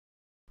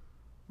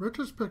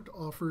Retrospect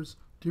offers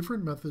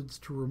different methods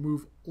to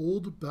remove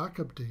old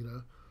backup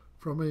data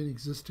from an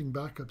existing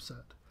backup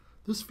set.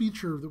 This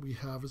feature that we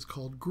have is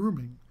called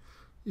Grooming.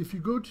 If you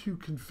go to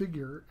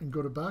Configure and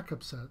go to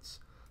Backup Sets,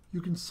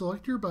 you can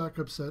select your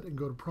backup set and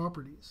go to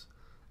Properties,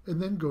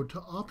 and then go to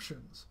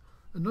Options.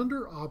 And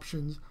under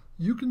Options,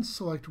 you can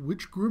select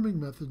which grooming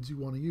methods you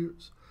want to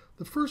use.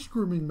 The first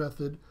grooming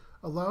method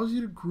allows you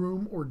to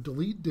groom or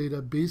delete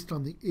data based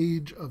on the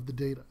age of the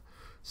data.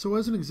 So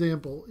as an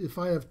example, if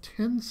I have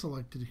 10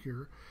 selected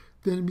here,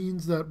 then it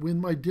means that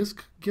when my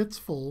disk gets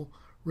full,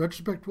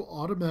 Retrospect will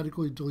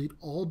automatically delete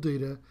all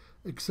data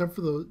except for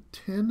the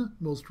 10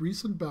 most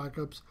recent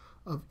backups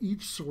of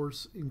each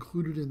source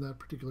included in that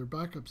particular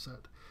backup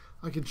set.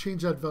 I can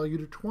change that value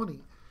to 20,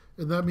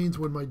 and that means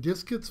when my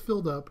disk gets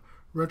filled up,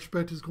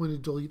 Retrospect is going to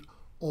delete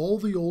all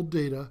the old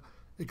data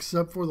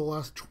except for the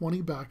last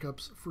 20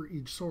 backups for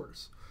each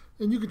source.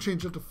 And you can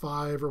change it to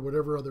 5 or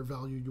whatever other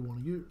value you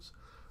want to use.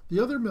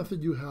 The other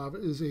method you have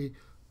is a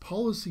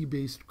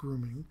policy-based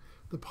grooming.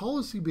 The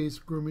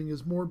policy-based grooming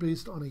is more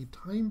based on a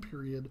time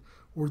period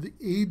or the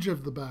age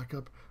of the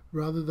backup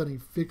rather than a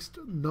fixed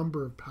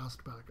number of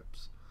past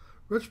backups.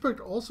 Retrospect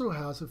also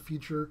has a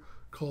feature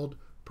called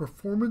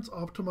performance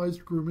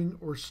optimized grooming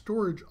or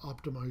storage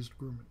optimized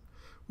grooming.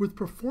 With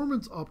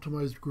performance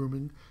optimized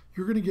grooming,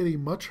 you're going to get a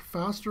much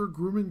faster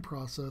grooming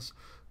process,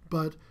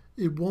 but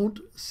it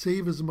won't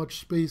save as much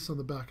space on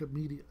the backup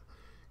media.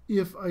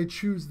 If I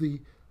choose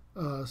the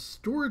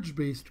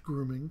storage-based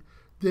grooming,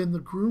 then the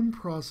groom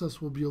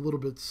process will be a little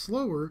bit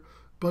slower,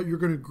 but you're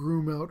going to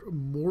groom out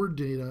more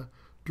data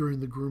during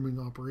the grooming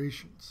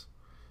operations.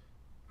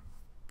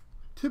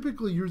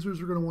 Typically, users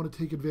are going to want to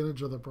take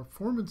advantage of the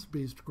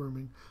performance-based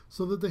grooming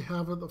so that they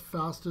have the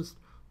fastest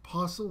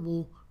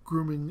possible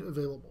grooming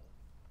available.